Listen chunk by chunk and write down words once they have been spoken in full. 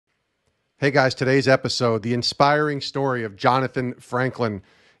Hey guys, today's episode, the inspiring story of Johnathan Franklin,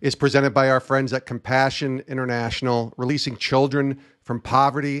 is presented by our friends at Compassion International, releasing children from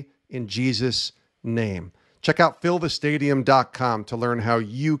poverty in Jesus' name. Check out fillthestadium.com to learn how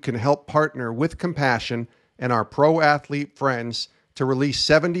you can help partner with Compassion and our pro athlete friends to release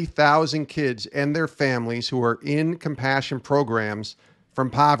 70,000 kids and their families who are in Compassion programs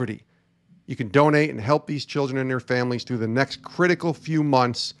from poverty. You can donate and help these children and their families through the next critical few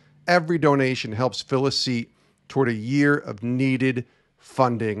months. Every donation helps fill a seat toward a year of needed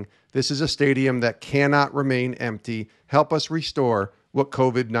funding. This is a stadium that cannot remain empty. Help us restore what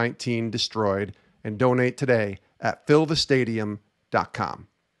COVID-19 destroyed, and donate today at fillthestadium.com.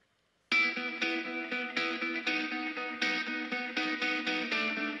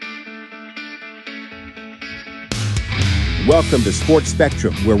 Welcome to Sports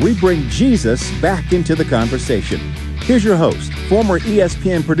Spectrum, where we bring Jesus back into the conversation. Here's your host, former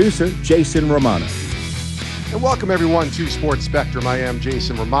ESPN producer, Jason Romano. And welcome everyone to Sports Spectrum. I am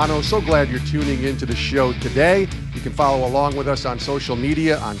Jason Romano. So glad you're tuning into the show today. You can follow along with us on social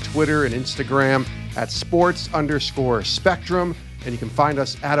media, on Twitter and Instagram at sports_spectrum. And you can find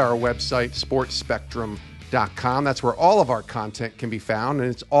us at our website, sportspectrum.com. That's where all of our content can be found. And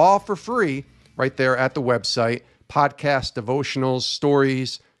it's all for free right there at the website. Podcasts, devotionals,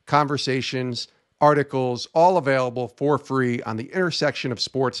 stories, conversations, articles, all available for free on the intersection of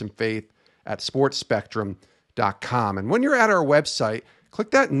sports and faith at sportspectrum.com. And when you're at our website,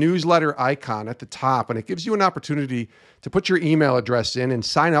 click that newsletter icon at the top, and it gives you an opportunity to put your email address in and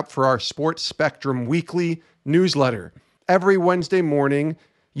sign up for our Sports Spectrum weekly newsletter. Every Wednesday morning,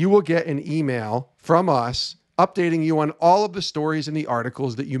 you will get an email from us updating you on all of the stories and the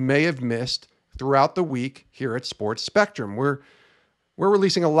articles that you may have missed throughout the week here at Sports Spectrum. We're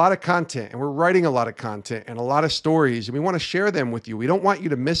releasing a lot of content, and we're writing a lot of content and a lot of stories, and we want to share them with you. We don't want you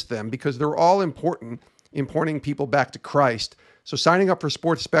to miss them because they're all important in pointing people back to Christ. So signing up for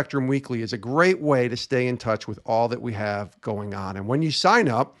Sports Spectrum Weekly is a great way to stay in touch with all that we have going on. And when you sign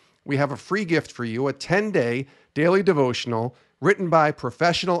up, we have a free gift for you, a 10-day daily devotional written by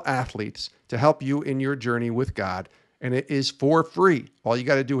professional athletes to help you in your journey with God. And it is for free. All you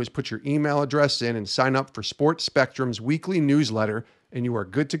got to do is put your email address in and sign up for Sports Spectrum's weekly newsletter, and you are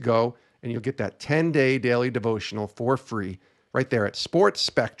good to go. And you'll get that 10-day daily devotional for free right there at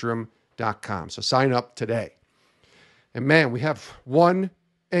sportspectrum.com. So sign up today. And man, we have one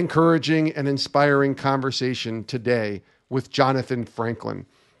encouraging and inspiring conversation today with Johnathan Franklin.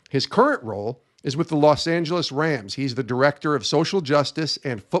 His current role is with the Los Angeles Rams. He's the director of social justice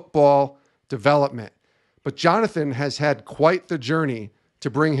and football development. But Johnathan has had quite the journey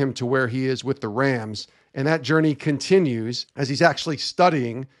to bring him to where he is with the Rams. And that journey continues as he's actually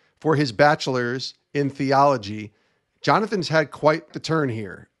studying for his bachelor's in theology. Johnathan's had quite the turn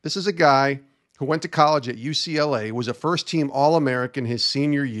here. This is a guy who went to college at UCLA, was a first-team All-American his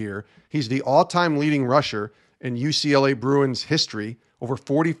senior year. He's the all-time leading rusher in UCLA Bruins history, over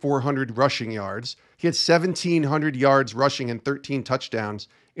 4,400 rushing yards. He had 1,700 yards rushing and 13 touchdowns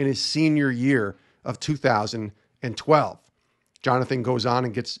in his senior year of 2012. Johnathan goes on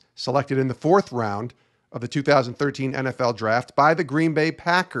and gets selected in the fourth round of the 2013 NFL draft by the Green Bay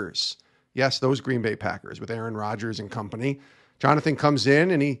Packers. Yes, those Green Bay Packers with Aaron Rodgers and company. Johnathan comes in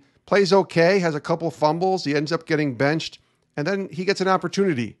and he plays okay, has a couple fumbles. He ends up getting benched. And then he gets an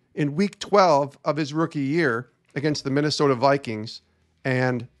opportunity in week 12 of his rookie year against the Minnesota Vikings.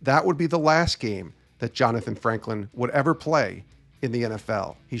 And that would be the last game that Johnathan Franklin would ever play in the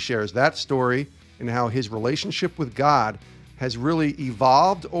NFL. He shares that story and how his relationship with God has really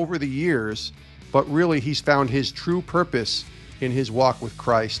evolved over the years, but really he's found his true purpose in his walk with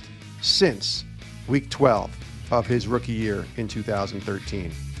Christ since week 12 of his rookie year in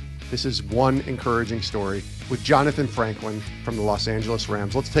 2013. This is one encouraging story with Johnathan Franklin from the Los Angeles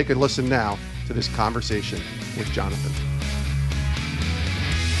Rams. Let's take a listen now to this conversation with Johnathan.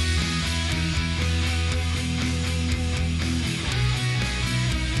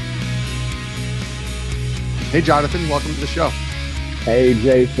 Hey, Johnathan, welcome to the show. Hey,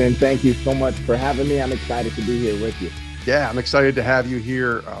 Jason. Thank you so much for having me. I'm excited to be here with you. Yeah, I'm excited to have you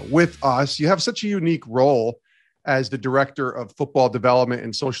here with us. You have such a unique role as the director of football development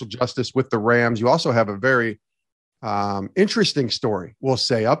and social justice with the Rams. You also have a very interesting story, we'll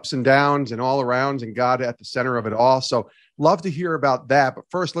say, ups and downs and all arounds, and God at the center of it all. So love to hear about that. But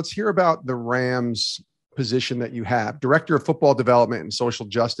first, let's hear about the Rams position that you have, director of football development and social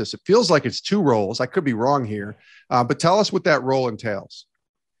justice. It feels like it's two roles. I could be wrong here, but tell us what that role entails.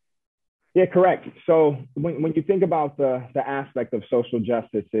 Yeah, correct. So when you think about the aspect of social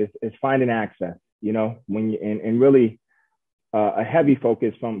justice is finding access, you know, when you, and really a heavy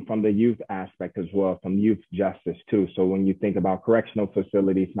focus from the youth aspect as well, from youth justice too. So when you think about correctional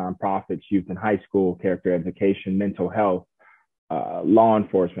facilities, nonprofits, youth and high school, character education, mental health, law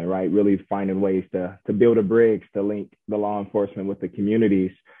enforcement, right? Really finding ways to build a bridge to link the law enforcement with the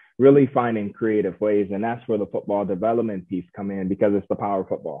communities, really finding creative ways. And that's where the football development piece come in, because it's the power of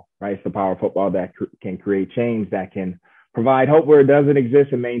football, right? It's the power of football that can create change, that can provide hope where it doesn't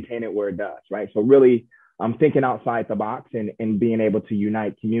exist and maintain it where it does, right? So really, I'm thinking outside the box and being able to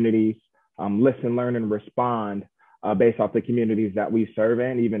unite communities, listen, learn, and respond based off the communities that we serve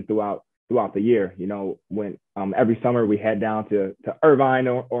in, even throughout the year. You know, when every summer we head down to Irvine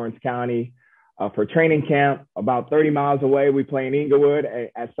or Orange County for training camp. About 30 miles away, we play in Inglewood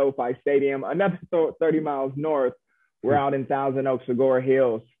at SoFi Stadium. Another 30 miles north, we're out in Thousand Oaks, Agora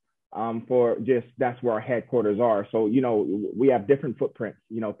Hills, that's where our headquarters are. So, you know, we have different footprints,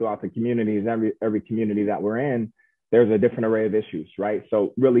 you know, throughout the communities. Every community that we're in, there's a different array of issues, right?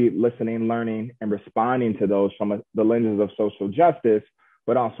 So really listening, learning, and responding to those from the lenses of social justice,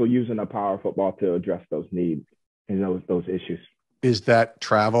 but also using the power of football to address those needs and those issues. Is that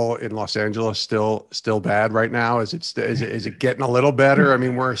travel in Los Angeles still bad right now? Is it getting a little better? I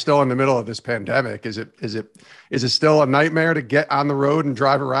mean, we're still in the middle of this pandemic. Is it still a nightmare to get on the road and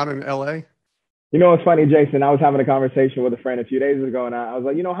drive around in LA? You know, it's funny, Jason. I was having a conversation with a friend a few days ago, and I was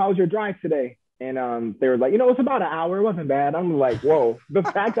like, you know, how was your drive today? And they were like, you know, it's about an hour. It wasn't bad. I'm like, whoa, the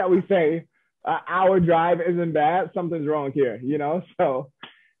fact that we say an hour drive isn't bad, something's wrong here, you know? So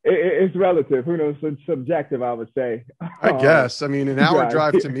it's relative. Who knows? It's subjective, I would say. I guess. I mean, an hour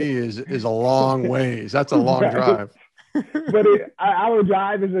drive to me is a long ways. That's a long drive. But our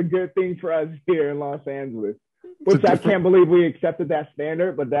drive is a good thing for us here in Los Angeles, which I can't believe we accepted that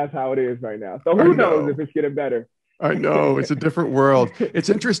standard, but that's how it is right now. So who knows if it's getting better? I know. It's a different world. It's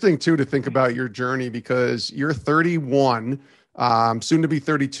interesting, too, to think about your journey, because you're 31, soon to be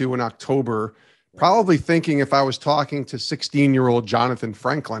 32 in October. Probably thinking, if I was talking to 16-year-old Johnathan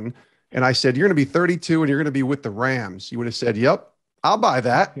Franklin and I said, you're going to be 32 and you're going to be with the Rams, you would have said, yep, I'll buy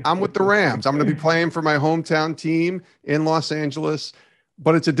that. I'm with the Rams. I'm going to be playing for my hometown team in Los Angeles.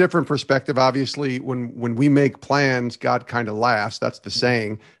 But it's a different perspective. Obviously, when we make plans, God kind of laughs. That's the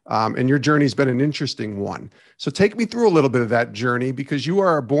saying. And your journey's been an interesting one. So take me through a little bit of that journey, because you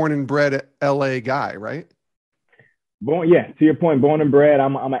are a born and bred LA guy, right? To your point, born and bred.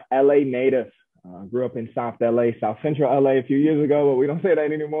 I'm an LA native. Grew up in South Central LA a few years ago, but we don't say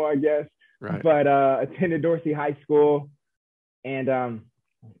that anymore, I guess. Right. But attended Dorsey High School, and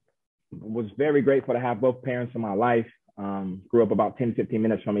was very grateful to have both parents in my life. Grew up about 10, 15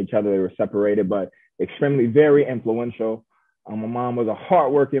 minutes from each other. They were separated, but extremely, very influential. My mom was a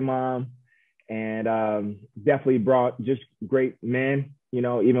hardworking mom, and definitely brought just great men, you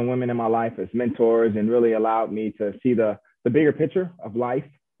know, even women in my life as mentors, and really allowed me to see the bigger picture of life,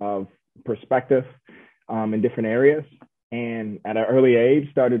 of perspective in different areas. And at an early age,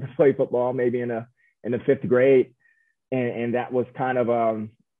 started to play football, maybe in the 5th grade. And that was kind of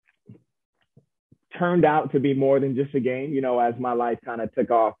turned out to be more than just a game, you know, as my life kind of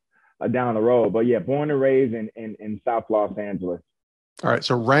took off down the road. But yeah, born and raised in South Los Angeles. All right.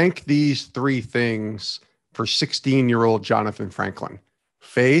 So rank these 3 things for 16-year-old Johnathan Franklin: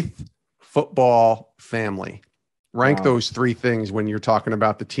 faith, football, family. Rank those 3 things when you're talking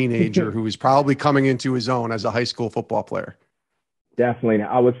about the teenager who is probably coming into his own as a high school football player. Definitely.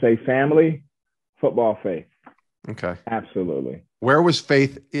 I would say family, football, faith. Okay. Absolutely. Where was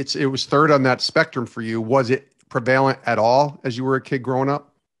faith? It was third on that spectrum for you. Was it prevalent at all as you were a kid growing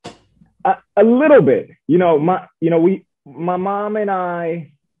up? A little bit. You know, my mom and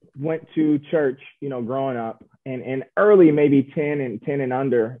I went to church, you know, growing up, and early, maybe 10 and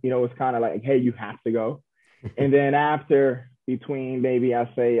under, you know, it was kind of like, hey, you have to go. And then after, between maybe I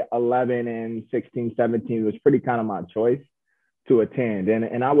say 11 and 16, 17, it was pretty kind of my choice to attend.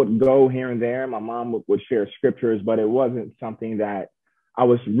 And I would go here and there. My mom would share scriptures, but it wasn't something that I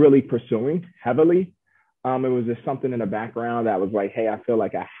was really pursuing heavily. It was just something in the background that was like, hey, I feel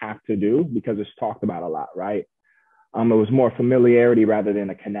like I have to do, because it's talked about a lot, right? It was more familiarity rather than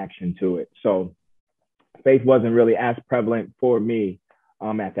a connection to it. So faith wasn't really as prevalent for me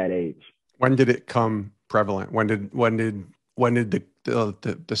at that age. When did it come prevalent? When did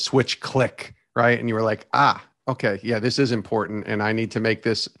the switch click, right? And you were like, okay, yeah, this is important, and I need to make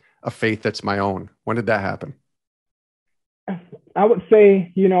this a faith that's my own. When did that happen? I would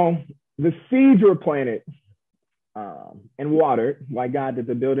say, you know, the seeds were planted and watered, like God did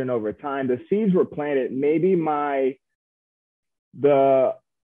the building over time. The seeds were planted maybe the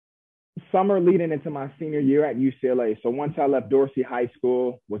summer leading into my senior year at UCLA. So once I left Dorsey High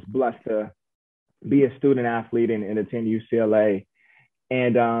School, was blessed to be a student athlete and attend UCLA,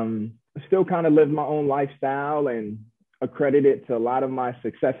 and still kind of live my own lifestyle and accredit it to a lot of my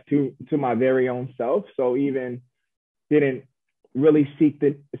success to my very own self. So even didn't really seek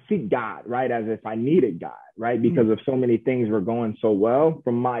God, right? As if I needed God, right? Because of so many things were going so well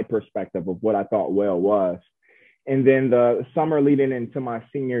from my perspective of what I thought well was. And then the summer leading into my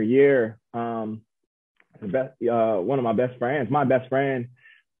senior year, one of my best friends,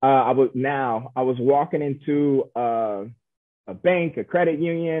 I was walking into a bank, a credit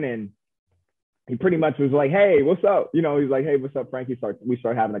union, and he pretty much was like, "Hey, what's up?" He's like, "Hey, what's up, Frank?" We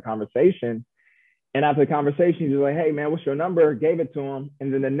start having a conversation. And after the conversation, he's like, "Hey, man, what's your number?" Gave it to him.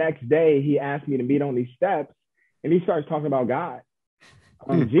 And then the next day, he asked me to meet on these steps, and he starts talking about God,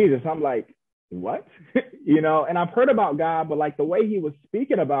 Jesus. I'm like, what? And I've heard about God, but like the way he was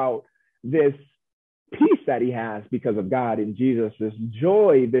speaking about this peace that he has because of God and Jesus, this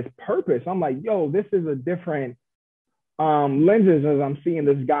joy, this purpose. I'm like, yo, this is a different lenses as I'm seeing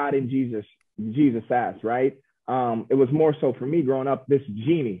this God and Jesus as, right? It was more so for me growing up, this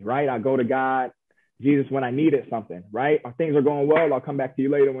genie, right? I go to God, Jesus, when I needed something, right? Things are going well, I'll come back to you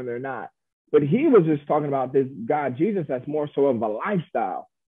later when they're not. But he was just talking about this God, Jesus, that's more so of a lifestyle.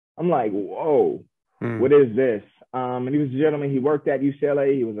 I'm like, whoa, what is this? And he was a gentleman. He worked at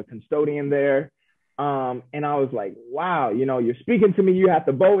UCLA. He was a custodian there. And I was like, wow, you're speaking to me. You have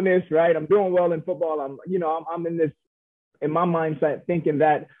the boldness, right? I'm doing well in football. I'm in my mindset thinking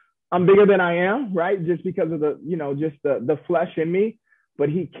that I'm bigger than I am, right? Just because of the flesh in me. But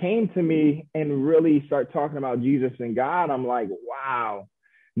he came to me and really started talking about Jesus and God. I'm like, wow,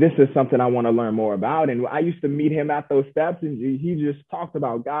 this is something I want to learn more about. And I used to meet him at those steps, and he just talked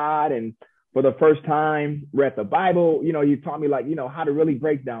about God. And for the first time, read the Bible. He taught me how to really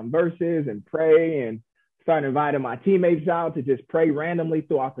break down verses and pray, and started inviting my teammates out to just pray randomly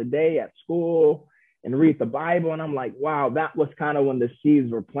throughout the day at school and read the Bible. And I'm like, wow, that was kind of when the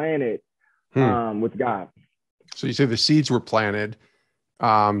seeds were planted with God. So you say the seeds were planted,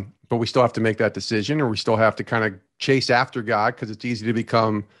 but we still have to make that decision, or we still have to kind of chase after God, because it's easy to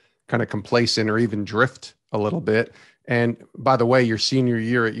become kind of complacent or even drift a little bit. And by the way, your senior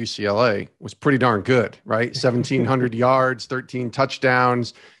year at UCLA was pretty darn good, right? 1,700 yards, 13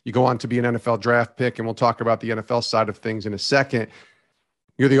 touchdowns. You go on to be an NFL draft pick, and we'll talk about the NFL side of things in a second.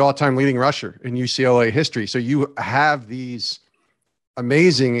 You're the all-time leading rusher in UCLA history. So you have these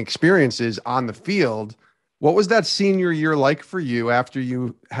amazing experiences on the field. What was that senior year like for you after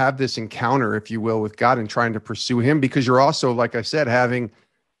you have this encounter, if you will, with God and trying to pursue him? Because you're also, like I said, having,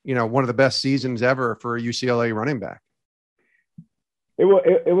 one of the best seasons ever for a UCLA running back. It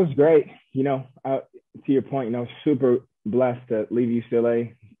was great. To your point, super blessed to leave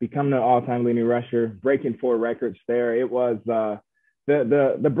UCLA, becoming an all-time leading rusher, breaking 4 records there. It was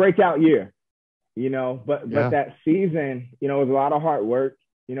the breakout year, but that season, it was a lot of hard work,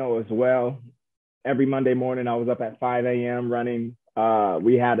 as well. Every Monday morning, I was up at 5 a.m. running.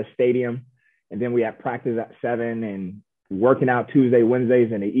 We had a stadium, and then we had practice at 7, and working out Tuesday,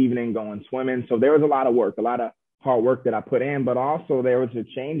 Wednesdays in the evening, going swimming. So there was a lot of work, a lot of hard work that I put in, but also there was a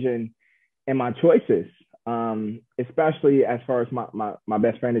change in my choices, especially as far as my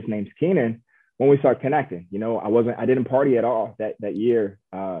best friend, his name's Keenan. When we started connecting, I didn't party at all that year.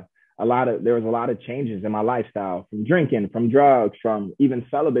 There was a lot of changes in my lifestyle, from drinking, from drugs, from even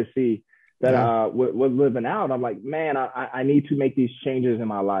celibacy that was living out. I'm like, man, I need to make these changes in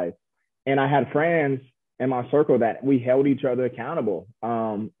my life. And I had friends in my circle that we held each other accountable.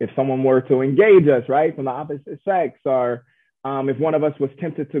 If someone were to engage us, right, from the opposite sex, or if one of us was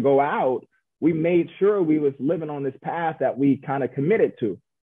tempted to go out, we made sure we was living on this path that we kind of committed to,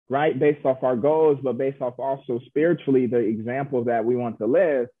 right, based off our goals, but based off also spiritually the example that we want to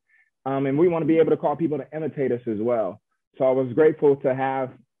live. And we want to be able to call people to imitate us as well. So I was grateful to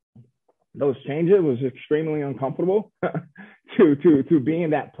have those changes. It was extremely uncomfortable to be in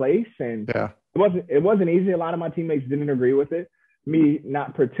that place. And it wasn't easy. A lot of my teammates didn't agree with it, me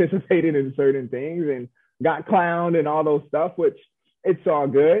not participating in certain things, and got clowned and all those stuff, which it's all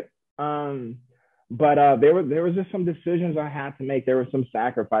good. But there was just some decisions I had to make. There were some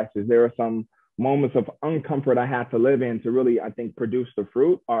sacrifices. There were some moments of uncomfort I had to live in to really, I think, produce the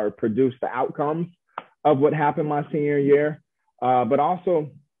fruit or produce the outcomes of what happened my senior year. But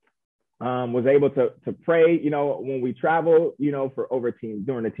also was able to pray, when we traveled,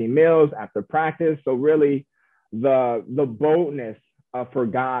 during the team meals, after practice. So really the boldness for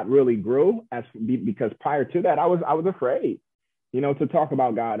God really grew because prior to that, I was afraid, to talk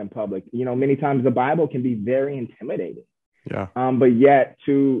about God in public. Many times the Bible can be very intimidating. Yeah. But yet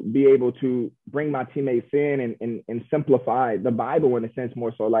to be able to bring my teammates in and simplify the Bible in a sense,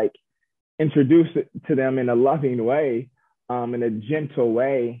 more so like introduce it to them in a loving way, in a gentle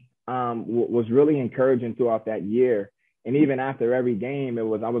way, was really encouraging throughout that year. And even after every game, I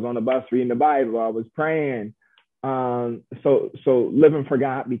was on the bus reading the Bible, I was praying. So living for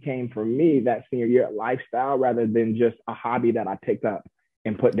God became, for me, that senior year lifestyle rather than just a hobby that I picked up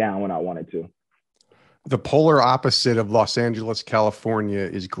and put down when I wanted to. The polar opposite of Los Angeles, California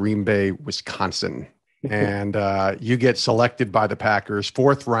is Green Bay, Wisconsin. And you get selected by the Packers,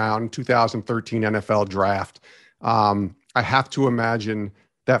 fourth round, 2013 NFL draft. I have to imagine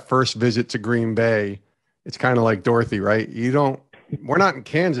that first visit to Green Bay, it's kind of like Dorothy, right? We're not in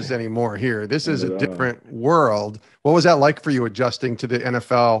Kansas anymore here. This is a different world. What was that like for you adjusting to the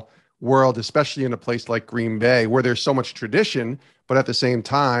NFL world, especially in a place like Green Bay, where there's so much tradition, but at the same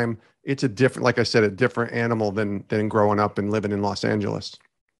time, it's a different, like I said, a different animal than growing up and living in Los Angeles.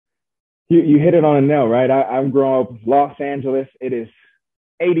 You hit it on the nail, right? I've grown up in Los Angeles. It is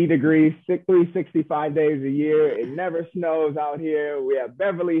 80 degrees, 365 days a year. It never snows out here. We have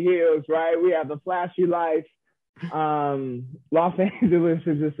Beverly Hills, right? We have the flashy life. Los Angeles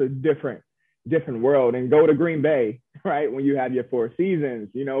is just a different world. And go to Green Bay, right? When you have your four seasons,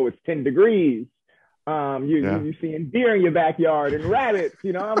 it's 10 degrees. You're seeing deer in your backyard and rabbits,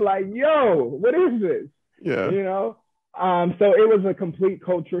 I'm like, yo, what is this? Yeah. So it was a complete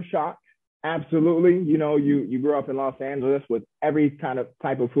culture shock. Absolutely. You grew up in Los Angeles with every kind of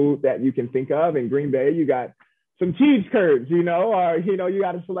type of food that you can think of. In Green Bay, you got some cheese curds, you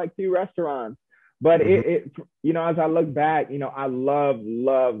got to select few restaurants. But it as I look back, I love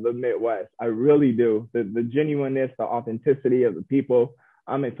the Midwest. I really do. The genuineness, the authenticity of the people.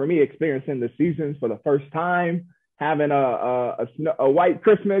 For me, experiencing the seasons for the first time, having a white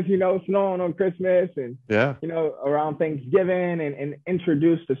Christmas, snowing on Christmas, and around Thanksgiving, and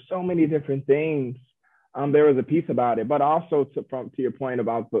introduced to so many different things. There was a piece about it, but also to your point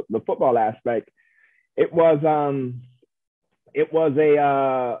about the football aspect, it was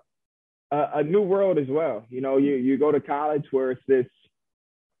a new world as well. You go to college where it's this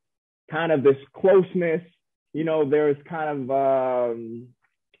kind of this closeness. There's kind of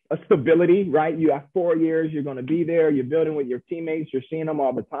a stability, right? You have 4 years, you're going to be there, you're building with your teammates, you're seeing them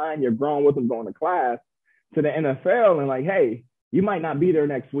all the time, you're growing with them, going to class, to the NFL, and like, hey, you might not be there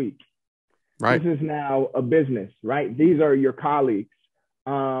next week. Right. This is now a business, right? These are your colleagues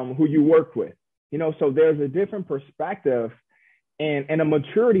who you work with, so there's a different perspective and a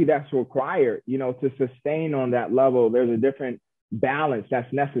maturity that's required, to sustain on that level. There's a different balance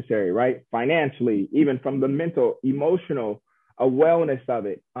that's necessary, right? Financially, even from the mental, emotional, a wellness of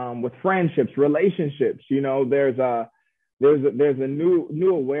it, with friendships, relationships. There's a new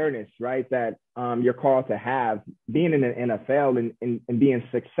awareness, right, that you're called to have being in the NFL and being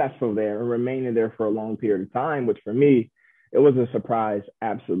successful there and remaining there for a long period of time, which for me, it was a surprise.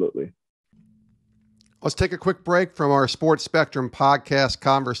 Absolutely. Let's take a quick break from our Sports Spectrum podcast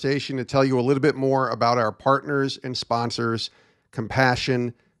conversation to tell you a little bit more about our partners and sponsors,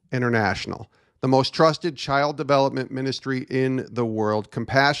 Compassion International, the most trusted child development ministry in the world.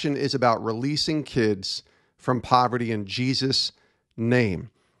 Compassion is about releasing kids from poverty in Jesus'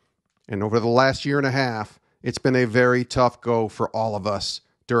 name. And over the last year and a half, it's been a very tough go for all of us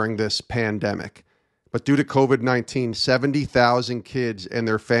during this pandemic. But due to COVID-19, 70,000 kids and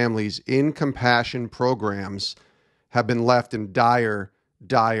their families in Compassion programs have been left in dire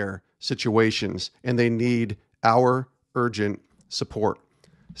situations, and they need our urgent support.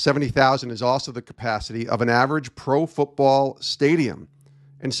 70,000 is also the capacity of an average pro football stadium.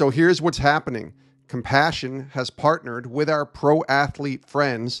 And so here's what's happening. Compassion has partnered with our pro athlete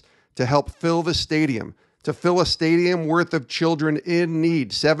friends to help fill the stadium, to fill a stadium worth of children in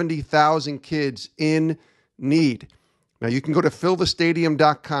need, 70,000 kids in need. Now you can go to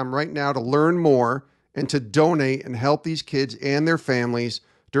fillthestadium.com right now to learn more and to donate and help these kids and their families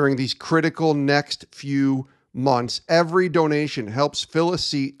during these critical next few months. Every donation helps fill a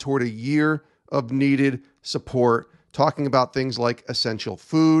seat toward a year of needed support, talking about things like essential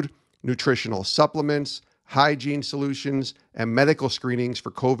food, nutritional supplements, hygiene solutions, and medical screenings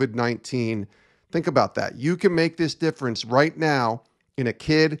for COVID-19. Think about that. You can make this difference right now in a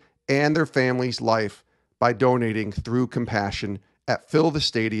kid and their family's life by donating through Compassion at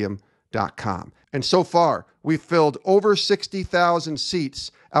fillthestadium.com. And so far, we've filled over 60,000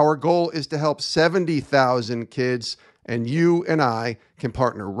 seats. Our goal is to help 70,000 kids, and you and I can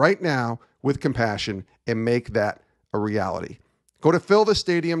partner right now with Compassion and make that a reality. Go to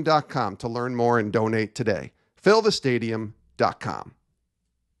fillthestadium.com to learn more and donate today. fillthestadium.com.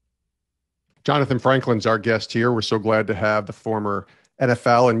 Johnathan Franklin's our guest here. We're so glad to have the former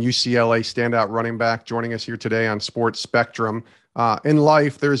NFL and UCLA standout running back joining us here today on Sports Spectrum. In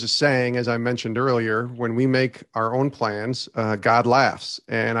life, there's a saying, as I mentioned earlier, when we make our own plans, God laughs.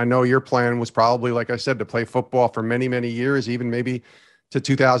 And I know your plan was probably, like I said, to play football for many, many years, even maybe to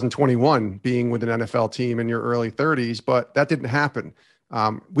 2021, being with an NFL team in your early 30s, but that didn't happen.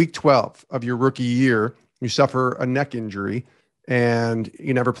 Week 12 of your rookie year, you suffer a neck injury and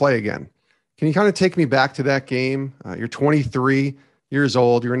you never play again. Can you kind of take me back to that game? You're 23 years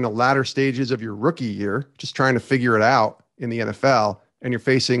old. You're in the latter stages of your rookie year, just trying to figure it out in the NFL, and you're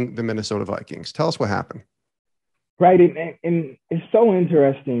facing the Minnesota Vikings. Tell us what happened. Right. And it's so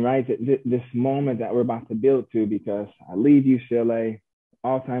interesting, right? This moment that we're about to build to, because I leave UCLA,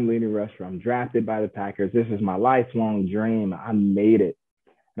 all-time leading rusher. I'm drafted by the Packers. This is my lifelong dream. I made it.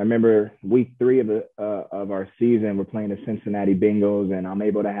 I remember week 3 of our season, we're playing the Cincinnati Bengals, and I'm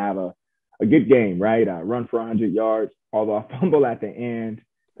able to have a good game, right? I run for 100 yards, although I fumble at the end.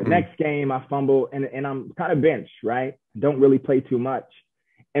 The next game, I fumble, and I'm kind of benched, right? Don't really play too much.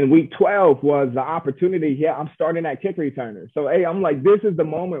 And week 12 was the opportunity. Yeah, I'm starting at kick returner. So, hey, I'm like, this is the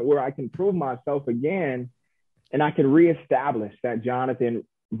moment where I can prove myself again, and I can reestablish that Johnathan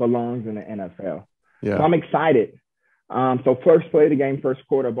belongs in the NFL. Yeah. So I'm excited. So first play of the game, first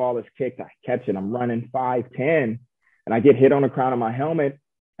quarter, ball is kicked. I catch it. I'm running 5'10", and I get hit on the crown of my helmet.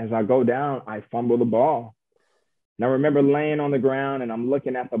 As I go down, I fumble the ball. And I remember laying on the ground, and I'm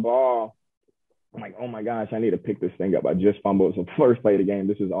looking at the ball. I'm like, oh, my gosh, I need to pick this thing up. I just fumbled. So first play of the game,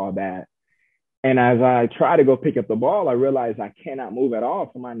 this is all bad. And as I try to go pick up the ball, I realize I cannot move at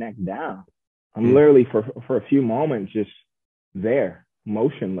all from my neck down. I'm literally for a few moments just there,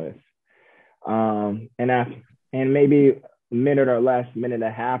 motionless. And maybe a minute or less, minute and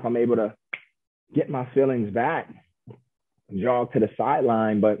a half, I'm able to get my feelings back, jog to the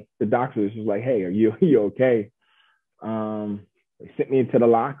sideline. But the doctor was just like, hey, are you okay? They sent me into the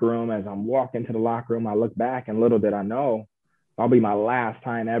locker room. As I'm walking to the locker room, I look back, and little did I know, I'll be my last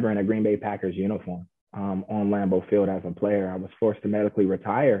time ever in a Green Bay Packers uniform on Lambeau Field as a player. I was forced to medically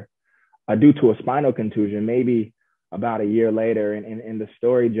retire due to a spinal contusion, maybe about a year later. And the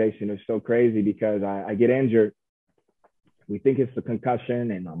story, Jason, is so crazy because I get injured. We think it's the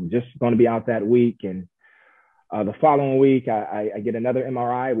concussion, and I'm just going to be out that week. And the following week, I get another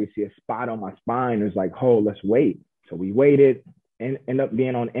MRI. We see a spot on my spine. It's like, oh, let's wait. So we waited and end up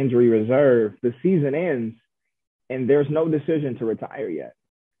being on injury reserve. The season ends, and there's no decision to retire yet.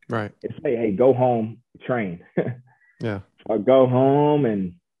 Right. It's like, hey, go home, train. Yeah. So I go home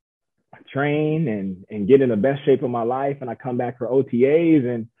and train and get in the best shape of my life. And I come back for OTAs,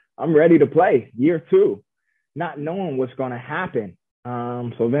 and I'm ready to play year 2, not knowing what's going to happen.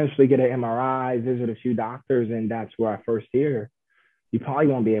 So eventually get an MRI, visit a few doctors, and that's where I first hear, you probably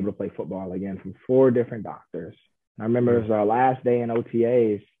won't be able to play football again, from 4 different doctors. I remember it was our last day in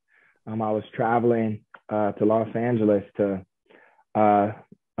OTAs. I was traveling to Los Angeles to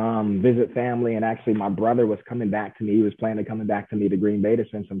visit family. And actually, my brother was coming back to me. He was planning on coming back to me to Green Bay to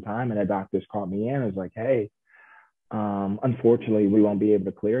spend some time. And the doctors called me in. It was like, hey, unfortunately, we won't be able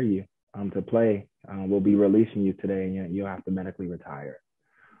to clear you to play. We'll be releasing you today, and you'll have to medically retire.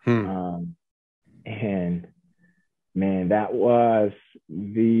 And man, that was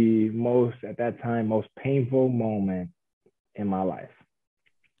the most, at that time, most painful moment in my life.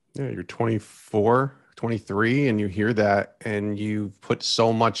 Yeah, you're 24, 23, and you hear that, and you've put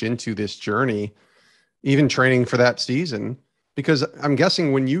so much into this journey, even training for that season, because I'm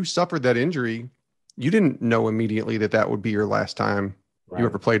guessing when you suffered that injury, you didn't know immediately that that would be your last time you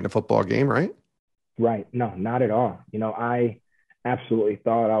ever played in a football game, right? Right. No, not at all. I absolutely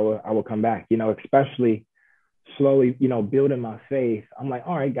thought I would come back, especially slowly, building my faith. I'm like,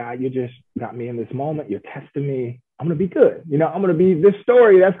 all right, God, you just got me in this moment. You're testing me. I'm going to be good. I'm going to be this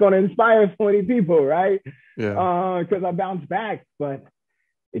story that's going to inspire so many people, right? Yeah. Because I bounced back, but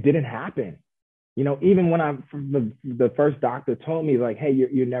it didn't happen. Even when the first doctor told me, like, hey,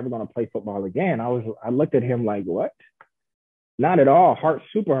 you're never going to play football again, I looked at him like, what? Not at all. Heart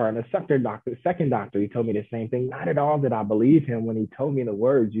super hard. And the second doctor, he told me the same thing. Not at all did I believe him when he told me the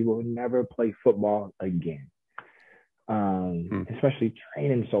words, you will never play football again. Especially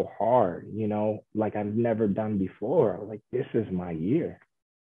training so hard, like I've never done before. Like, this is my year.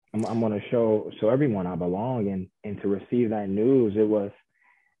 I'm going to show everyone I belong. And to receive that news, it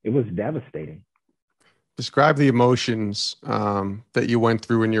was devastating. Describe the emotions that you went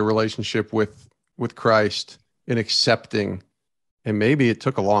through in your relationship with Christ in accepting, and maybe it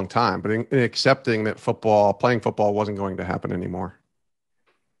took a long time, but in accepting that playing football wasn't going to happen anymore.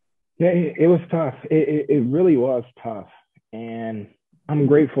 Yeah, it was tough. It really was tough. And I'm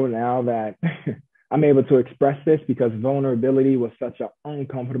grateful now that I'm able to express this, because vulnerability was such an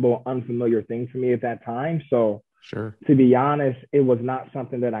uncomfortable, unfamiliar thing for me at that time. So Sure. To be honest, it was not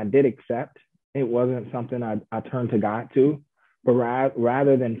something that I did accept. It wasn't something I turned to God to. But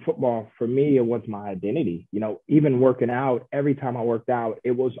rather than football, for me, it was my identity. You know, even working out, every time I worked out,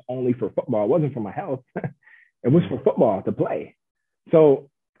 it was only for football. It wasn't for my health. It was for football to play. So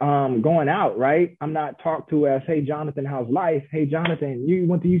going out, right? I'm not talked to as, hey, Johnathan, how's life? Hey, Johnathan, you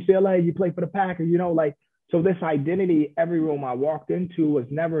went to UCLA, you played for the Packers, you know, like, so this identity, every room I walked into was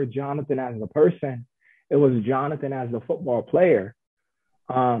never Johnathan as a person. It was Johnathan as the football player.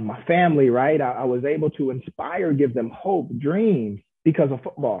 My family, right? I was able to inspire, give them hope, dreams because of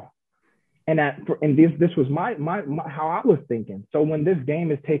football. And this was my how I was thinking. So when this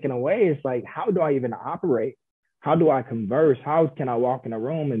game is taken away, it's like, how do I even operate? How do I converse? How can I walk in a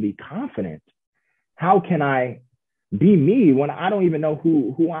room and be confident? How can I be me when I don't even know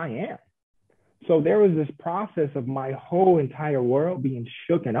who I am? So there was this process of my whole entire world being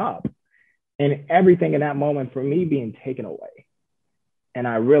shooken up and everything in that moment for me being taken away. And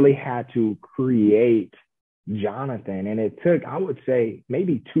I really had to create Johnathan. And it took, I would say,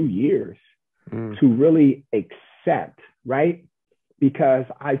 maybe 2 years to really accept, right? Because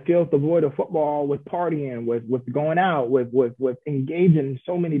I filled the void of football with partying, with going out, with engaging in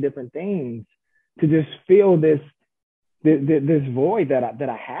so many different things to just feel this void that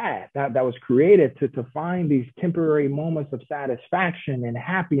I had that was created to find these temporary moments of satisfaction and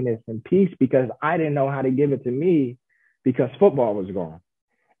happiness and peace because I didn't know how to give it to me because football was gone.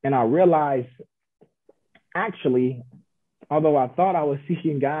 And I realized, actually, although I thought I was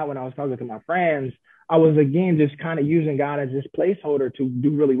seeking God when I was talking to my friends, I was, again, just kind of using God as this placeholder to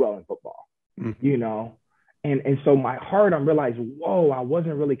do really well in football, you know? And so my heart, I realized, whoa, I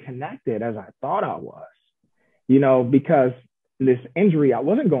wasn't really connected as I thought I was, you know, because this injury, I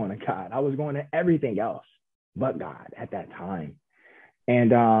wasn't going to God. I was going to everything else but God at that time.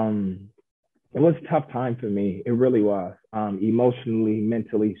 And it was a tough time for me. It really was, emotionally,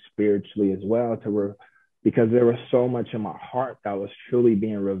 mentally, spiritually as well, because there was so much in my heart that was truly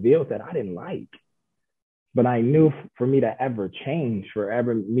being revealed that I didn't like. But I knew for me to ever change, for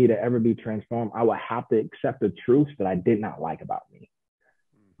me to ever be transformed, I would have to accept the truths that I did not like about me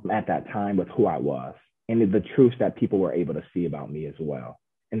at that time with who I was, and the truths that people were able to see about me as well,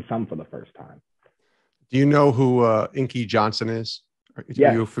 and some for the first time. Do you know who Inky Johnson is?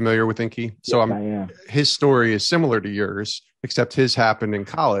 Yes. Are you familiar with Inky? So yes, I am. His story is similar to yours, except his happened in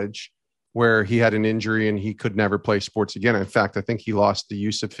college where he had an injury and he could never play sports again. In fact, I think he lost the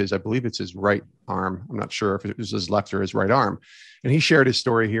use of I believe it's his right arm. I'm not sure if it was his left or his right arm. And he shared his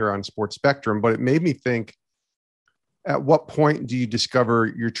story here on Sports Spectrum, but it made me think, at what point do you discover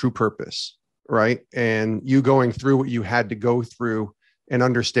your true purpose, right? And you going through what you had to go through and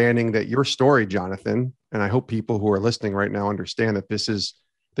understanding that your story, Johnathan, and I hope people who are listening right now understand that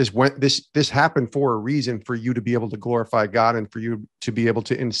this happened for a reason, for you to be able to glorify God and for you to be able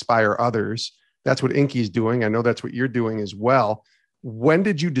to inspire others. That's what Inky's doing. I know that's what you're doing as well. When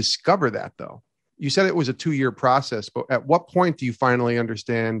did you discover that, though? You said it was a 2-year process, but at what point do you finally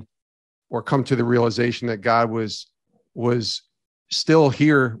understand or come to the realization that God was still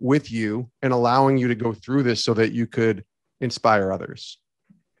here with you and allowing you to go through this so that you could inspire others?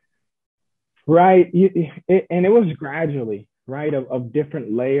 Right. And it was gradually, right, of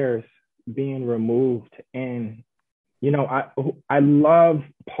different layers being removed. And, you know, I love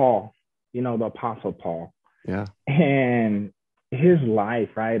Paul, you know, the Apostle Paul. Yeah. And his life,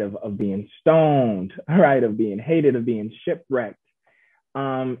 right, of being stoned, right, of being hated, of being shipwrecked,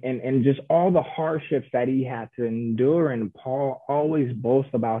 and just all the hardships that he had to endure. And Paul always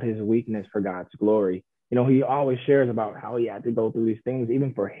boasts about his weakness for God's glory. You know, he always shares about how he had to go through these things,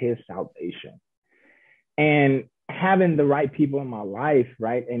 even for his salvation. And having the right people in my life,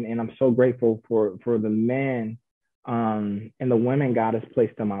 right? And I'm so grateful for the men and the women God has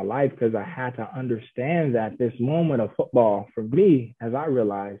placed in my life, because I had to understand that this moment of football for me, as I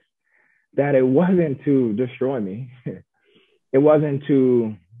realized, that it wasn't to destroy me. It wasn't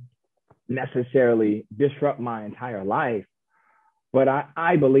to necessarily disrupt my entire life. But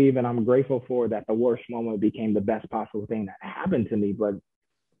I believe, and I'm grateful for, that the worst moment became the best possible thing that happened to me. But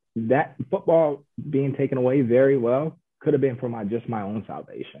that football being taken away very well could have been for my own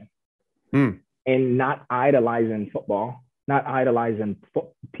salvation. And not idolizing football, not idolizing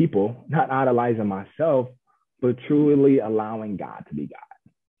people, not idolizing myself, but truly allowing God to be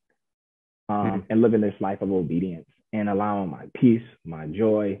God, and living this life of obedience and allowing my peace, my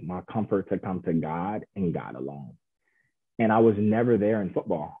joy, my comfort to come to God and God alone. And I was never there in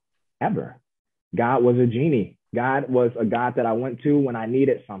football, ever. God was a genie. God was a God that I went to when I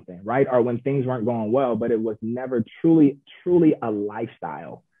needed something, right? Or when things weren't going well, but it was never truly a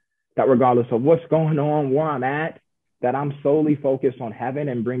lifestyle that regardless of what's going on, where I'm at, that I'm solely focused on heaven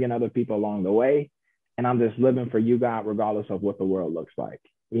and bringing other people along the way. And I'm just living for you, God, regardless of what the world looks like,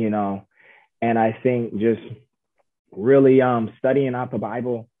 you know? And I think just really studying out the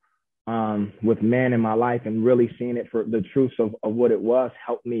Bible with men in my life and really seeing it for the truths of what it was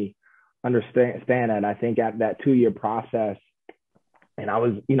helped me understand that. I think at that 2-year process, and I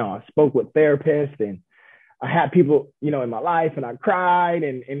was, you know, I spoke with therapists and I had people, you know, in my life, and I cried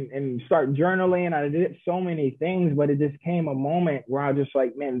and started journaling. I did so many things, but it just came a moment where I was just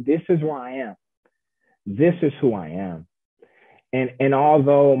like, man, this is where I am. This is who I am. And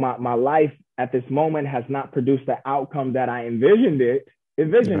although my life at this moment has not produced the outcome that I envisioned it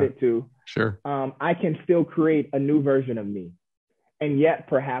to, sure, I can still create a new version of me, and yet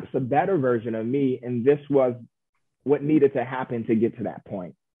perhaps a better version of me. And this was what needed to happen to get to that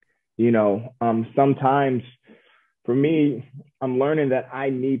point. You know, sometimes for me, I'm learning that I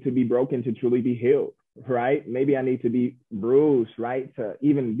need to be broken to truly be healed, right? Maybe I need to be bruised, right? To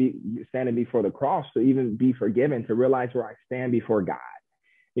even be standing before the cross, to even be forgiven, to realize where I stand before God.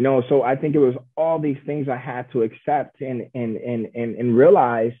 You know, so I think it was all these things I had to accept and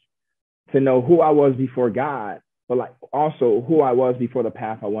realize, to know who I was before God, but like also who I was before the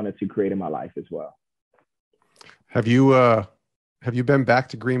path I wanted to create in my life as well. Have you been back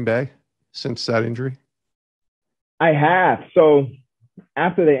to Green Bay since that injury? I have. So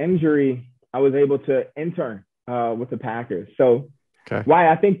after the injury, I was able to intern with the Packers. So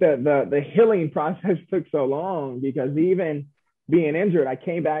why I think that the healing process took so long, because even being injured, I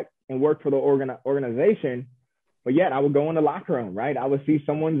came back and worked for the organization, but yet I would go in the locker room, right? I would see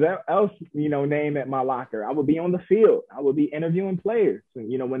someone else, you know, name at my locker. I would be on the field. I would be interviewing players,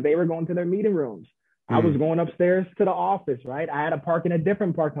 you know, when they were going to their meeting rooms. I was going upstairs to the office, right? I had to park in a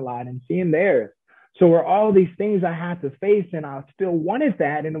different parking lot and seeing theirs. So were all these things I had to face, and I still wanted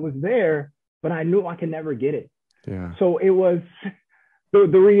that, and it was there, but I knew I could never get it. Yeah. So it was the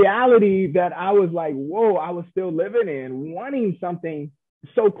reality that I was like, whoa, I was still living in, wanting something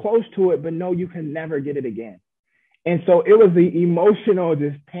so close to it, but no, you can never get it again. And so it was the emotional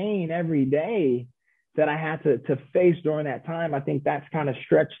just pain every day that I had to face during that time. I think that's kind of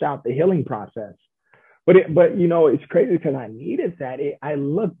stretched out the healing process. But you know, it's crazy because I needed that. I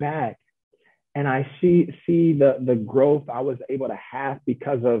look back and I see the growth I was able to have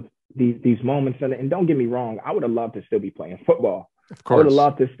because of these moments. And don't get me wrong, I would have loved to still be playing football. Of course. I would have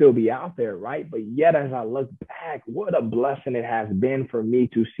loved to still be out there, right? But yet, as I look back, what a blessing it has been for me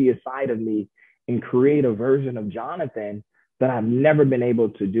to see a side of me and create a version of Johnathan that I've never been able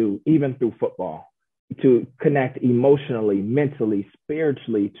to do, even through football, to connect emotionally, mentally,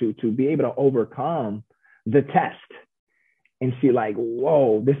 spiritually, to be able to overcome the test and see like,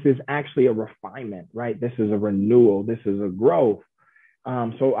 whoa, this is actually a refinement, right? This is a renewal. This is a growth.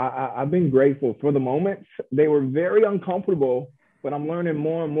 So I've been grateful for the moments. They were very uncomfortable, but I'm learning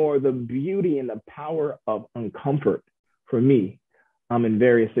more and more the beauty and the power of uncomfort for me in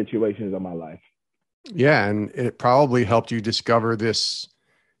various situations of my life. Yeah. And it probably helped you discover this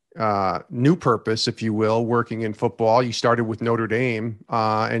new purpose, if you will, working in football. You started with Notre Dame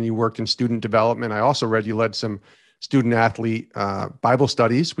and you worked in student development. I also read you led some student athlete Bible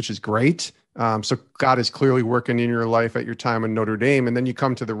studies, which is great. So God is clearly working in your life at your time in Notre Dame. And then you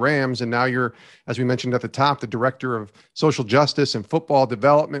come to the Rams, and now you're, as we mentioned at the top, the director of social justice and football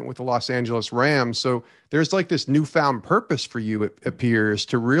development with the Los Angeles Rams. So there's like this newfound purpose for you, it appears,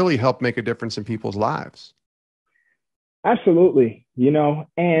 to really help make a difference in people's lives. Absolutely. You know,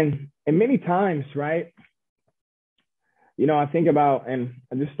 and many times, right, you know, I think about, and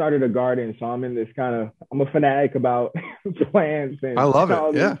I just started a garden, so I'm in this I'm a fanatic about plants and I love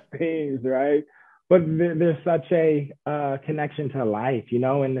all it. Yeah. these things, right? But there's such a connection to life, you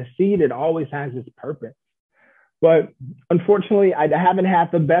know, and the seed, it always has its purpose. But unfortunately, I haven't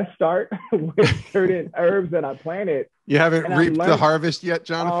had the best start with certain herbs that I planted. You haven't reaped the harvest yet,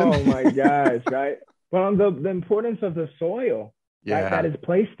 Johnathan? Oh my gosh, right? But on the importance of the soil, right, that is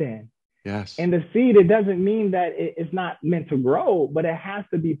placed in. Yes. And the seed, it doesn't mean that it's not meant to grow, but it has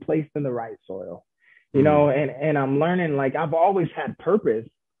to be placed in the right soil, you know, and I'm learning, like, I've always had purpose,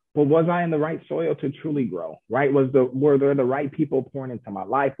 but was I in the right soil to truly grow, right? Were there the right people pouring into my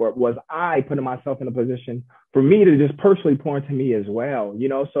life, or was I putting myself in a position for me to just personally pour into me as well, you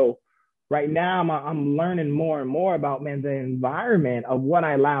know? So right now I'm learning more and more about, man, the environment of what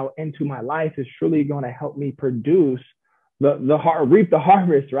I allow into my life is truly going to help me produce reap the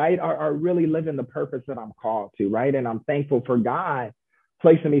harvest, right? Are really living the purpose that I'm called to, right? And I'm thankful for God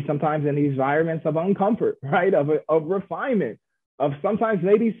placing me sometimes in these environments of uncomfort, right? Of refinement, of sometimes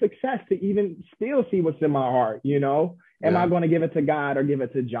maybe success to even still see what's in my heart, you know? Am I going to give it to God or give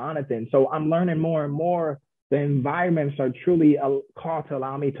it to Johnathan? So I'm learning more and more. The environments are truly a call to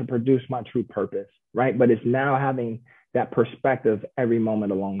allow me to produce my true purpose, right? But it's now having that perspective every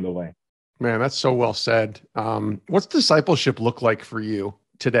moment along the way. Man, that's so well said. What's discipleship look like for you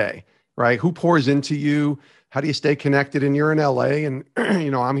today, right? Who pours into you? How do you stay connected? And you're in LA and,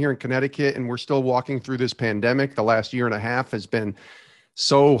 I'm here in Connecticut and we're still walking through this pandemic. The last year and a half has been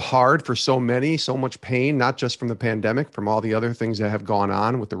so hard for so many, so much pain, not just from the pandemic, from all the other things that have gone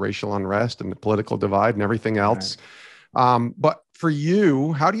on with the racial unrest and the political divide and everything else. Right. But for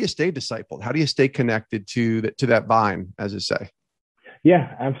you, how do you stay discipled? How do you stay connected to that vine, as it say?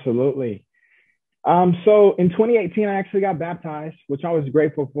 Yeah, absolutely. So in 2018, I actually got baptized, which I was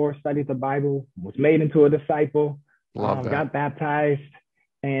grateful for, studied the Bible, was made into a disciple, got baptized.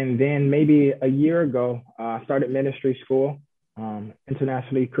 And then maybe a year ago, I started ministry school.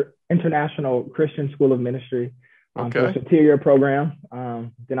 International Christian School of Ministry, so it's a 2-year program.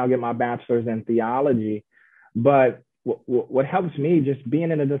 Then I'll get my bachelor's in theology. But what helps me just being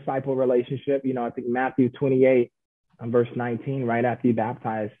in a disciple relationship, I think Matthew 28, verse 19, right after you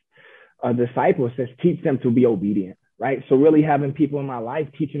baptize a disciple, says, teach them to be obedient, right? So really having people in my life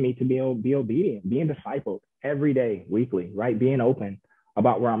teaching me to be obedient, being discipled every day, weekly, right? Being open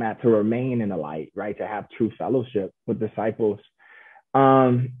about where I'm at, to remain in the light, right? To have true fellowship with disciples.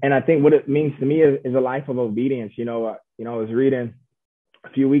 And I think what it means to me is a life of obedience. I was reading a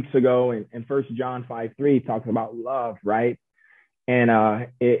few weeks ago in 1 John 5:3 talks about love, right? And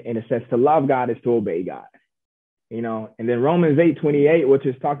it says to love God is to obey God, and then Romans 8:28, which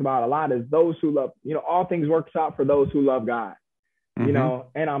is talked about a lot, is those who love, all things works out for those who love God, and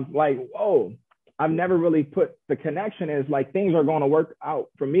I'm like, whoa. I've never really put the connection is like things are going to work out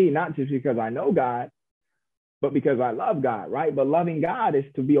for me, not just because I know God, but because I love God, right? But loving God is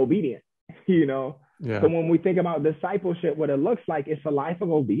to be obedient, So when we think about discipleship, what it looks like, it's a life of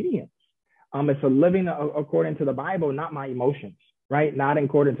obedience. It's a living according to the Bible, not my emotions, right? Not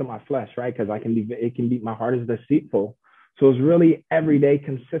according to my flesh, right? Because my heart is deceitful. So it's really every day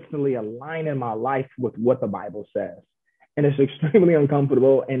consistently aligning my life with what the Bible says. And it's extremely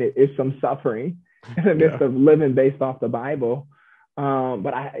uncomfortable, and it is some suffering in the midst of living based off the Bible.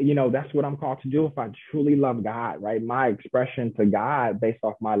 But that's what I'm called to do if I truly love God, right? My expression to God based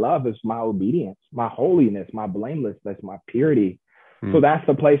off my love is my obedience, my holiness, my blamelessness, my purity. So that's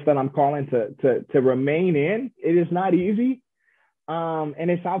the place that I'm calling to remain in. It is not easy.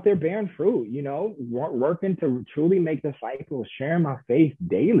 And it's out there bearing fruit, working to truly make disciples, sharing my faith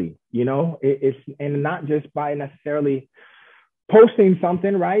daily, it's, and not just by necessarily posting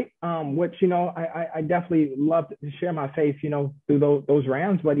something, right? Which, I definitely love to share my faith, through those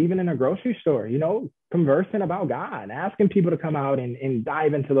rounds, but even in a grocery store, conversing about God, asking people to come out and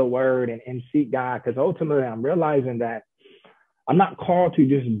dive into the word and seek God. Because ultimately I'm realizing that I'm not called to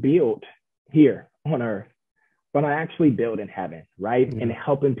just build here on earth, but I actually build in heaven, right? Yeah. And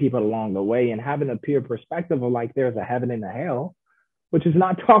helping people along the way and having a peer perspective of like, there's a heaven and a hell, which is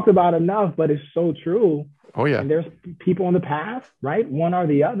not talked about enough, but it's so true. Oh yeah. And there's people on the path, right? One or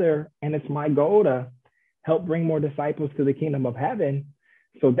the other. And it's my goal to help bring more disciples to the kingdom of heaven.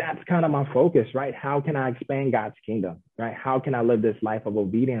 So that's kind of my focus, right? How can I expand God's kingdom, right? How can I live this life of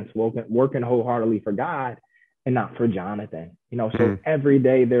obedience, working wholeheartedly for God and not for Johnathan? So every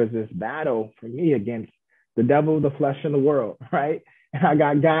day there's this battle for me against the devil, the flesh, and the world, right? And I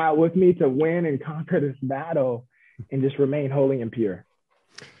got God with me to win and conquer this battle and just remain holy and pure.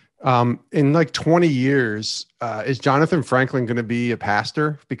 In like 20 years, is Johnathan Franklin going to be a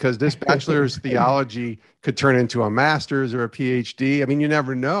pastor? Because this bachelor's theology could turn into a master's or a PhD. I mean, you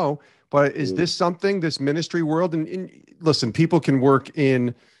never know. But is this something, this ministry world? And listen, people can work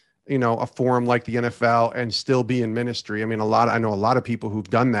in, a forum like the NFL and still be in ministry. I mean, I know a lot of people who've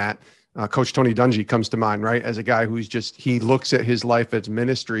done that. Coach Tony Dungy comes to mind, right? As a guy who's he looks at his life as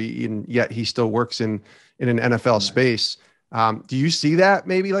ministry, and yet he still works in an NFL space. Do you see that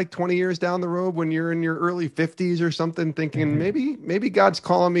maybe like 20 years down the road when you're in your early 50s or something, thinking maybe God's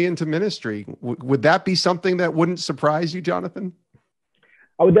calling me into ministry? Would that be something that wouldn't surprise you, Johnathan?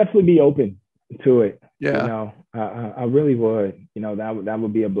 I would definitely be open to it. Yeah. I really would. That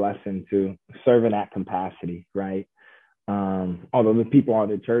would be a blessing to serve in that capacity, right? Although the people are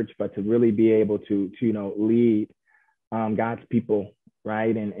the church, but to really be able to lead God's people,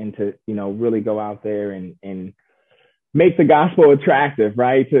 right? And to, really go out there and make the gospel attractive,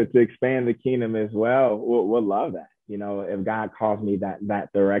 right? To expand the kingdom as well. We'll love that. If God calls me that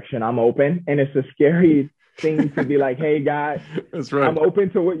direction, I'm open. And it's a scary thing to be like, hey, God, that's right. I'm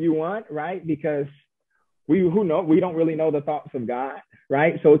open to what you want, right? Because we don't really know the thoughts of God,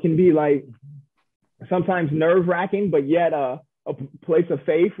 right? So it can be like, sometimes nerve-wracking, but yet a place of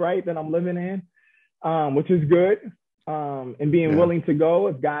faith, right, that I'm living in, which is good. And being willing to go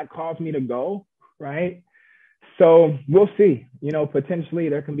if God calls me to go, right? So we'll see. Potentially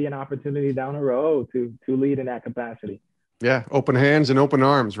there can be an opportunity down the road to lead in that capacity. Yeah, open hands and open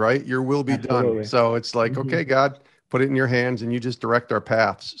arms, right? Your will be Absolutely. done. So it's like, okay, God, put it in your hands and you just direct our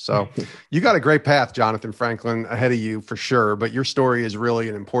paths. So you got a great path, Johnathan Franklin, ahead of you for sure. But your story is really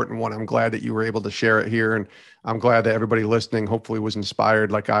an important one. I'm glad that you were able to share it here. And I'm glad that everybody listening hopefully was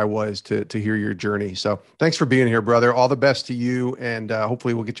inspired like I was to hear your journey. So thanks for being here, brother. All the best to you. And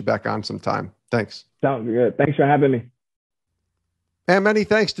hopefully we'll get you back on sometime. Thanks. Sounds good. Thanks for having me. And many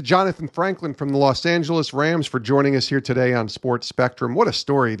thanks to Johnathan Franklin from the Los Angeles Rams for joining us here today on Sports Spectrum. What a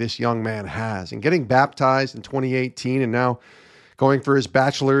story this young man has. And getting baptized in 2018 and now going for his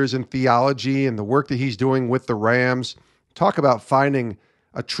bachelor's in theology and the work that he's doing with the Rams. Talk about finding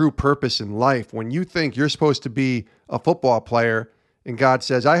a true purpose in life when you think you're supposed to be a football player and God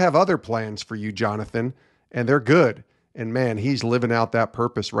says, I have other plans for you, Johnathan, and they're good. And man, he's living out that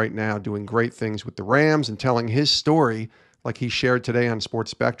purpose right now, doing great things with the Rams and telling his story like he shared today on Sports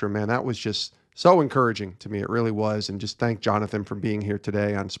Spectrum. Man, that was just so encouraging to me. It really was. And just thank Johnathan for being here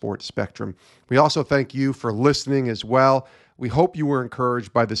today on Sports Spectrum. We also thank you for listening as well. We hope you were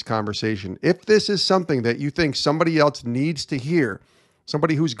encouraged by this conversation. If this is something that you think somebody else needs to hear,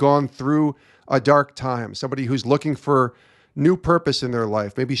 somebody who's gone through a dark time, somebody who's looking for new purpose in their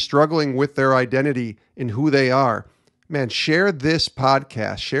life, maybe struggling with their identity in who they are, man, share this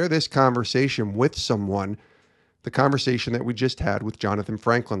podcast, share this conversation with someone, the conversation that we just had with Johnathan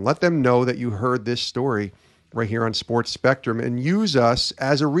Franklin. Let them know that you heard this story right here on Sports Spectrum and use us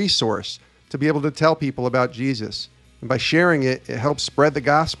as a resource to be able to tell people about Jesus. And by sharing it, it helps spread the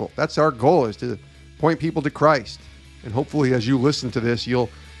gospel. That's our goal, is to point people to Christ. And hopefully as you listen to this,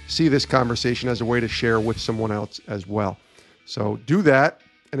 you'll see this conversation as a way to share with someone else as well. So do that.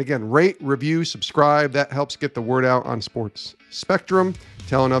 And again, rate, review, subscribe. That helps get the word out on Sports Spectrum,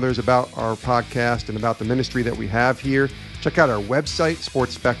 telling others about our podcast and about the ministry that we have here. Check out our website,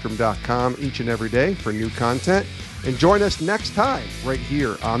 sportspectrum.com, each and every day for new content. And join us next time right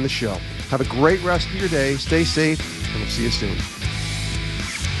here on the show. Have a great rest of your day. Stay safe, and we'll see you soon.